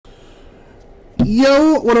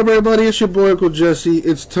Yo, what up everybody, it's your boy Uncle Jesse.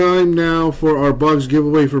 It's time now for our box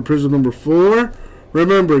giveaway for Prism number 4.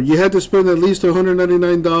 Remember, you had to spend at least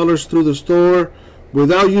 $199 through the store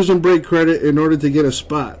without using break credit in order to get a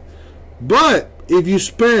spot. But if you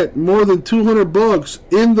spent more than 200 bucks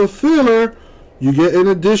in the filler, you get an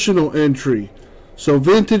additional entry. So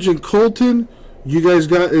Vintage and Colton, you guys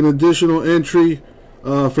got an additional entry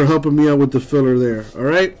for helping me out with the filler there.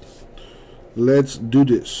 Alright, let's do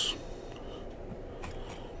this.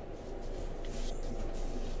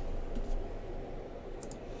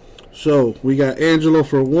 So we got Angelo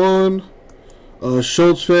for 1,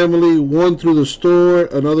 Schultz family 1 through the store,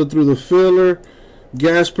 another through the filler,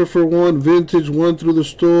 Gasper for 1, Vintage 1 through the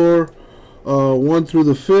store, 1 through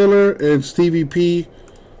the filler, and Stevie P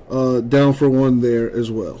down for 1 there as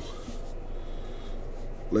well.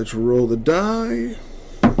 Let's roll the die.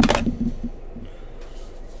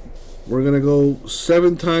 We're gonna go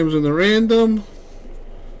 7 times in the random.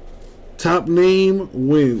 Top name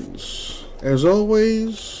wins. As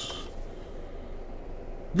always,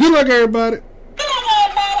 good luck, everybody.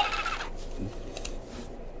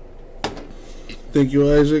 Thank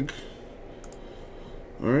you, Isaac.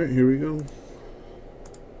 All right, here we go.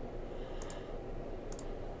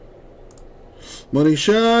 Money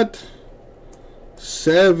shot.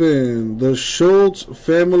 7. The Schultz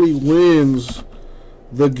family wins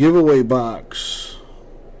the giveaway box.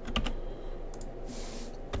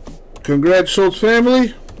 Congrats, Schultz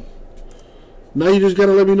family. Now you just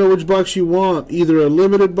gotta let me know which box you want. Either a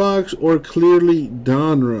limited box or clearly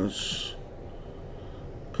Donruss.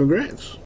 Congrats.